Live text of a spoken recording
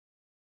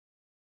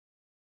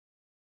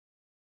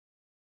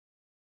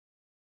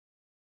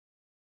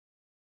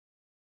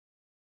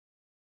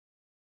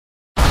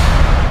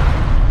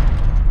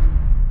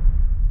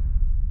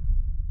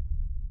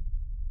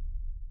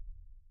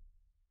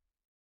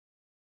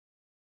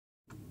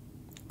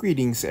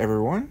Greetings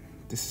everyone,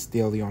 this is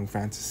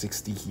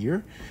Francis60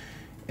 here,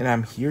 and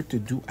I'm here to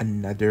do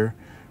another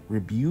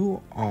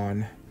review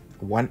on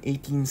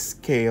 118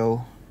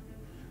 scale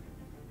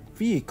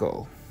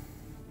vehicle.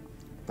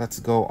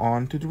 Let's go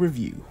on to the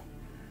review.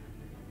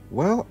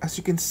 Well, as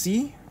you can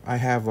see, I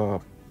have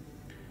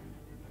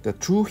the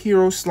True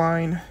Heroes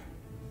line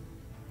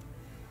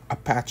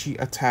Apache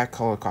attack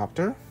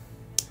helicopter,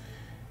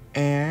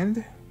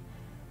 and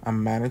I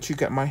managed to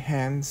get my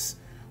hands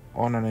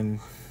on a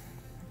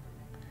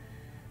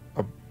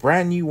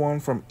brand new one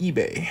from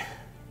eBay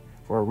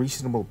for a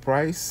reasonable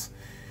price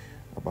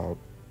about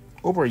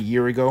over a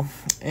year ago,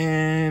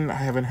 and I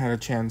haven't had a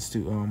chance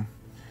to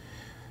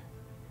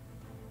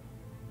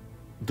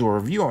do a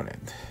review on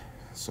it.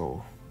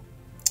 So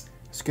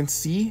as you can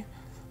see,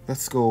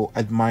 let's go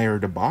admire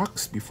the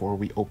box before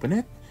we open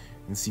it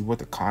and see what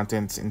the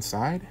contents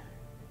inside.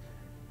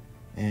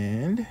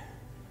 And you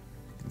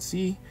can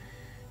see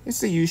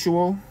it's the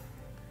usual.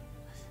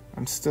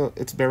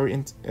 It's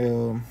very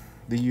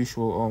the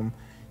usual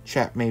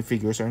Chapman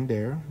figures are in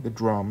there, the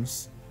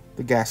drums,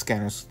 the gas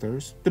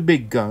canisters, the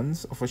big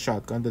guns of a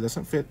shotgun that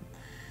doesn't fit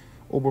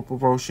over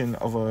proportion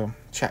of a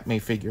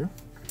Chapman figure.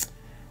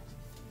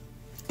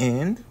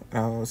 And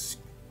as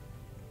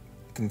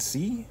you can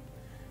see,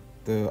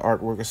 the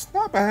artwork is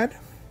not bad.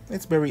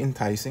 It's very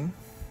enticing.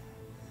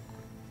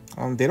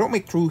 They don't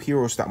make True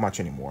Heroes that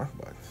much anymore,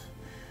 but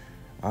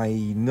I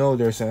know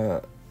there's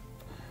a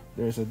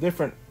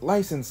different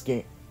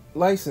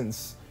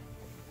license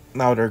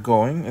now they're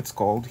going. It's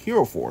called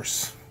Hero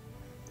Force.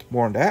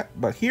 More on that.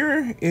 But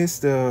here is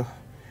the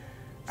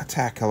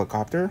attack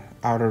helicopter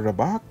out of the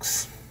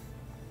box.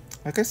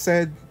 Like I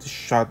said, the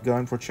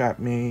shotgun for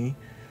Chapman,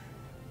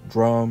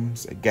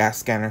 drums, a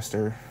gas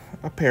canister,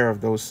 a pair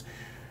of those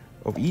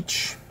of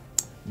each.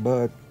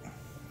 But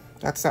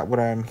that's not what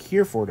I'm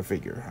here for, the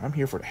figure. I'm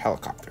here for the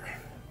helicopter.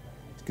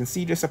 You can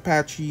see this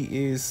Apache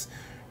is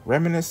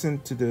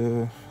reminiscent to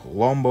the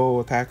Lombo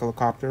attack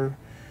helicopter.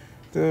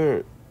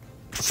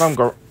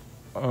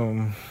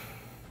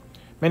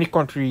 Many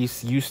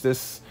countries use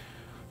this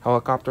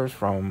helicopters,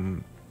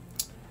 from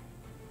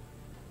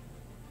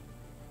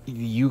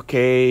the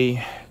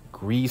UK,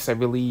 Greece, I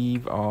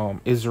believe,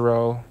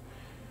 Israel,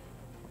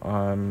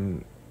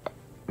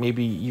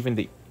 maybe even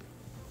the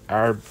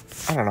Arab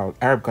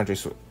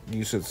countries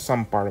use it,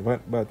 some part of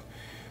it, but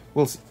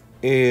we'll see.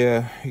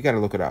 You gotta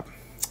look it up.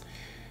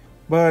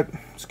 But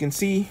as you can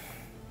see,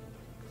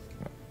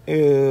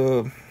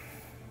 it's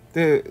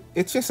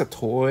just a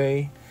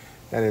toy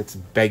that it's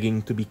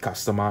begging to be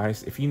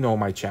customized. If you know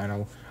my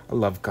channel, I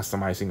love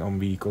customizing on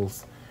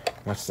vehicles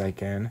as much as I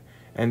can.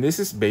 And this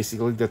is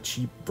basically the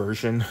cheap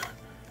version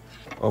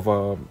of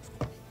a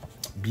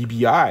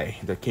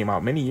BBI that came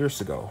out many years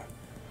ago.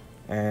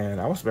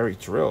 And I was very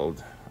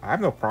thrilled. I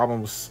have no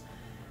problems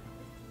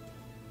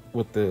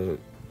with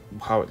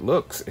how it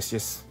looks. It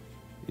just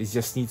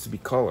needs to be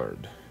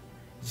colored.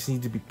 It just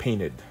needs to be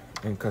painted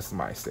and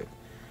customized it.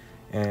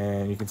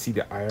 And you can see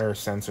the IR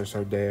sensors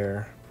are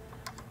there,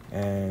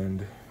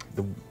 and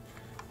the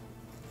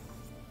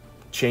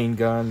chain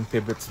gun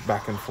pivots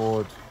back and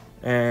forth,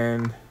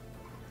 and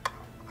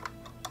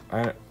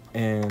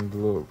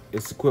look,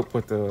 it's equipped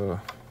with the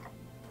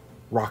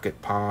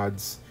rocket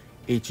pods,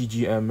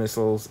 HEGM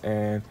missiles,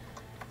 and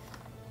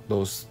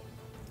those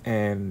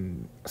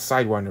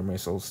Sidewinder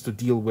missiles to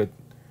deal with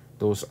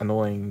those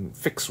annoying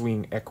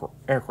fixed-wing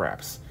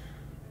aircrafts.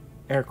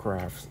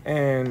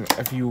 And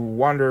if you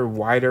wonder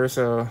why there's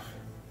a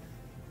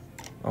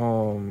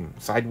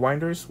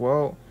Sidewinders,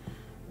 well,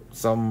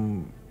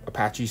 some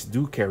Apaches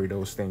do carry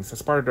those things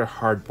as part of their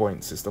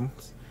hardpoint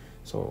systems.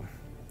 So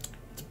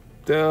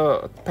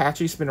the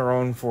Apache's been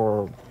around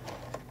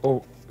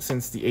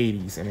since the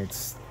 80s, and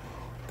it's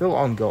still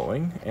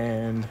ongoing,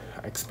 and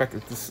I expect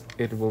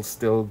it will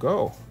still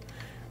go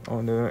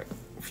on a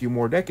few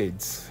more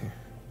decades.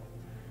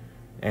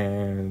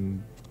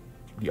 And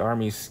the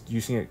Army's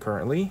using it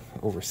currently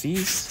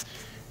overseas,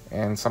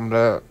 and some of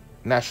the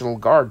National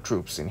Guard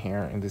troops in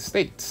here in the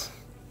States.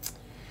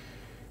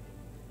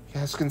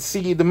 As you can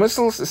see, the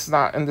missiles is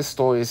not in this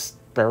toy is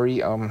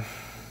very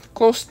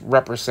close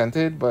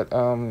represented, but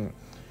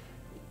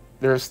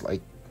there's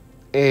like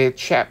a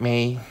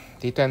Chapman.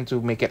 They tend to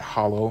make it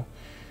hollow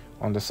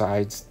on the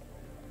sides.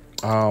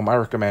 I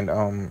recommend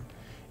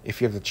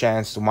if you have the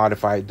chance to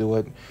modify it, do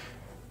it.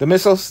 The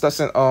missiles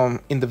doesn't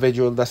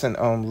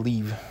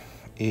leave.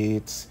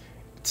 It's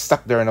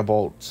stuck there in a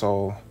bolt,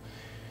 so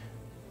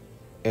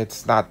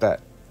it's not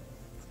that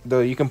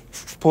you can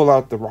pull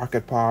out the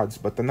rocket pods,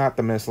 but they're not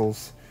the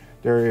missiles.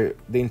 The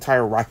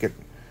entire rocket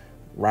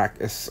rack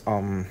is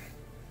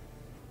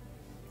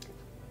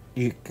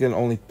you can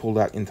only pull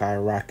that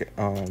entire racket,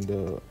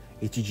 the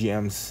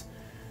HEGMs,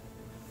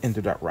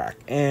 into that rack.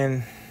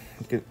 And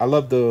I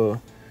love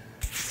the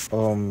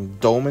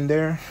dome in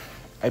there.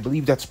 I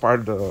believe that's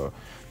part of the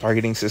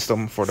targeting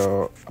system for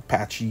the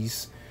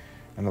Apaches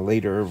and the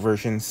later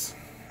versions,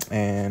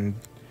 and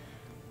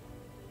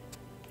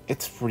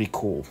it's pretty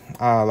cool.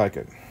 I like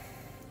it.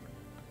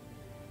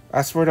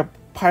 As for the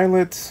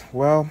pilot,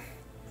 well,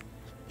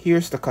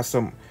 here's the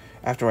custom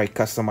after I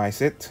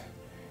customize it,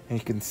 and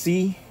you can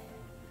see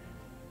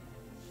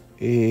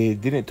it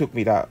didn't took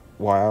me that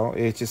while.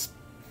 I just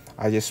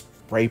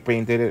spray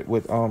painted it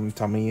with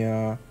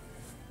Tamiya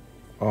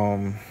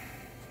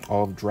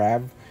olive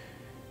drab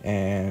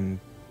and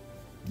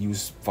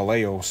use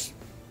Vallejo's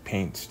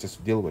paints just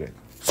to deal with it,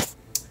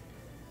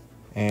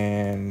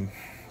 and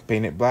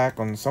paint it black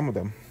on some of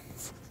them.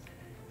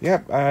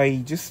 Yep,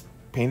 I just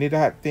painted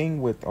that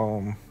thing with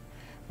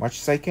much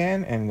as I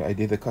can, and I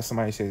did the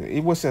customization.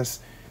 It was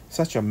just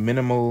such a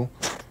minimal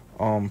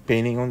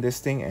painting on this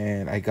thing,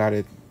 and I got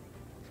it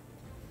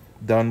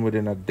done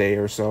within a day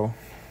or so.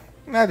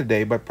 Not a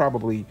day, but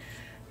probably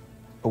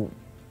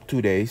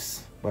 2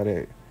 days.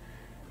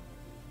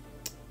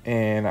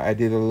 And I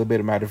did a little bit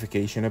of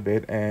modification a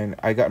bit, and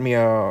I got me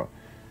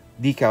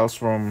decals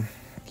from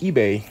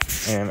eBay,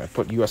 and I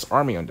put US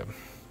Army on them.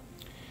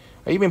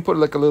 I even put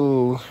like a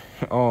little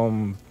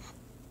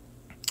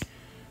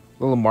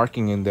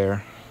marking in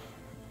there.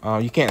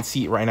 You can't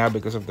see it right now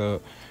because of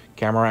the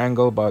camera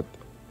angle, but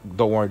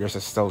don't worry, there's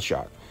a still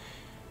shot.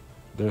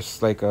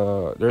 There's like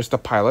there's the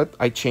pilot.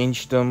 I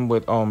changed them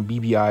with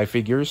BBI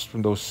figures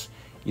from those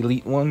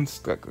elite ones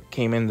that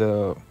came in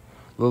the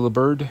little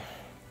bird.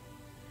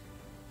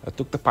 I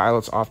took the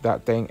pilots off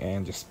that thing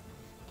and just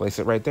placed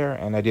it right there,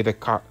 and I did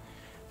a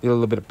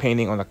little bit of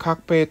painting on the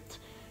cockpit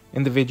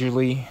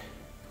individually.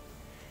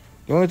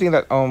 The only thing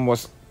that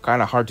was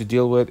kind of hard to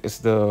deal with is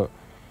the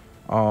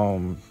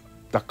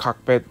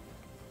cockpit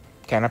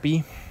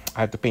canopy.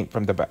 I had to paint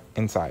from the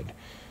inside,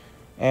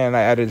 and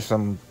I added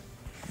some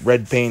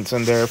red paints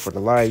on there for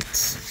the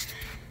lights.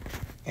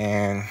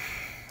 And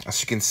as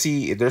you can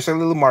see, there's a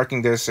little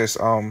marking that says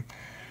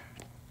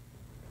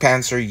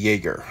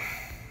Panzerjäger,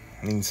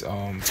 means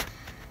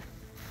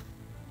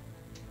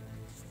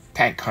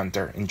tank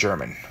hunter in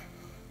German.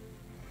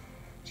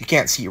 You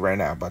can't see it right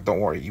now, but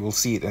don't worry, you will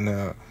see it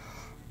in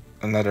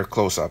another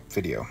close-up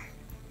video.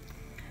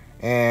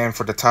 And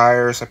for the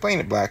tires, I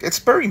painted black. It's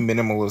very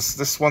minimalist.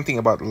 This is one thing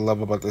I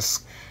love about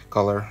this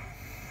color.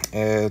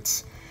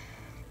 It's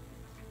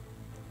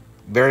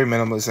very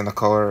minimalist in the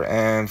color.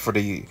 And for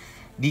the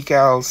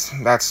decals,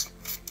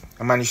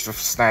 I managed to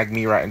snag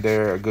me right in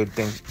there a good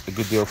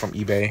deal from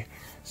eBay.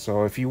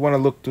 So if you want to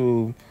look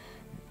to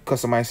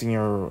customizing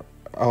your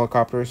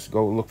helicopters,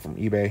 go look from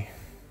eBay.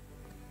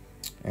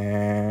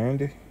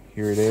 And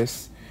here it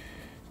is.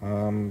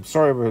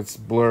 Sorry if it's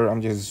blur.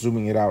 I'm just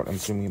zooming it out and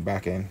zooming it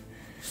back in.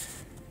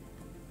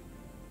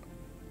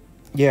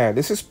 Yeah,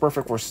 this is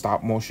perfect for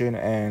stop motion,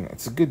 and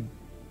it's a good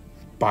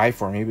buy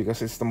for me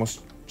because it's the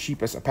most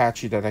cheapest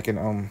Apache that I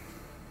can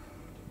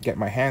get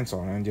my hands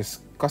on and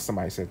just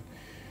customize it.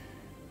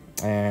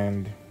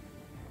 And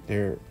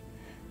the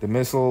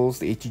missiles,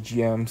 the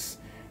ATGMs,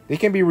 they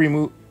can be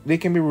removed. They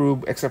can be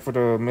removed except for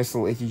the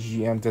missile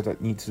ATGM that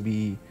needs to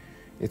be.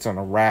 It's on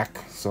a rack,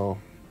 so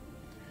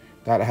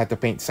that I had to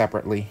paint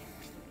separately.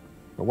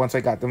 But once I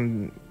got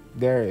them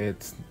there,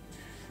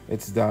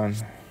 it's done.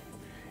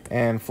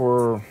 And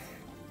for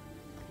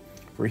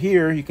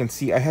here, you can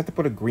see I had to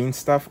put a green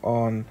stuff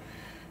on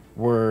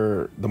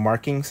where the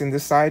markings in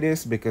this side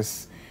is,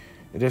 because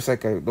there's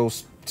like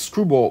those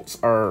screw bolts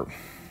are,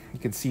 you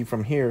can see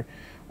from here,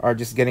 are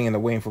just getting in the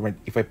way. And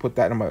if I put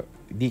that on my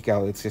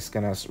decal, it's just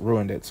gonna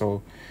ruin it.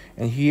 So,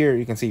 and here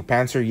you can see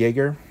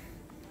Panzerjäger.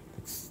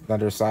 It's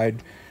another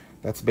side.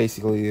 That's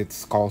basically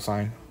its call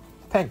sign.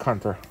 Tank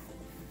hunter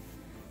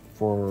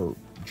for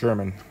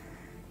German.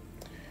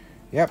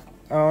 Yep.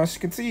 As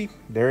you can see,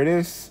 there it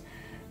is.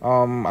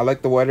 I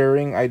like the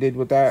weathering I did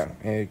with that.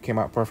 It came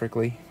out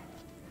perfectly,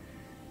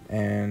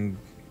 and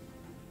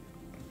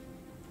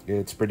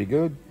it's pretty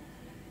good.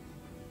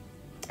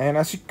 And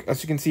as you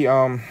can see,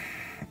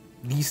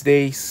 these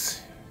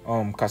days,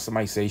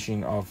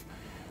 customization of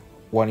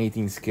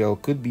 1/18 scale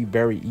could be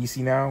very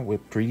easy now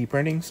with 3D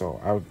printing.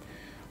 So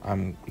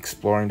I'm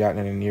exploring that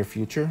in the near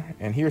future.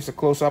 And here's a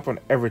close-up on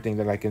everything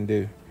that I can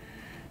do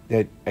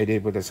that I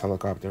did with this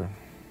helicopter.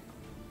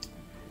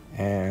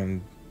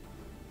 And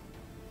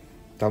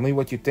tell me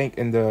what you think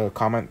in the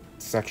comment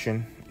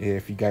section,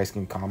 if you guys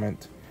can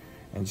comment,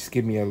 and just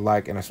give me a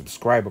like and a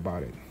subscribe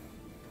about it.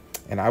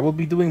 And I will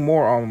be doing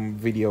more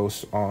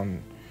videos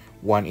on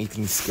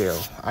 1/18 scale.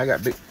 I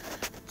got big,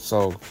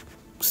 so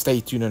stay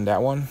tuned on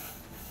that one.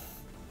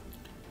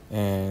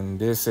 And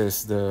this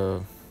is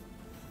the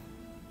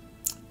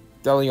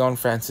DeLeon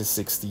Francis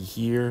 60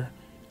 here.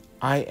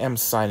 I am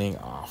signing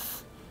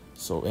off.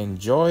 So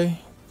enjoy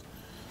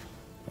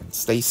and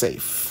stay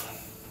safe.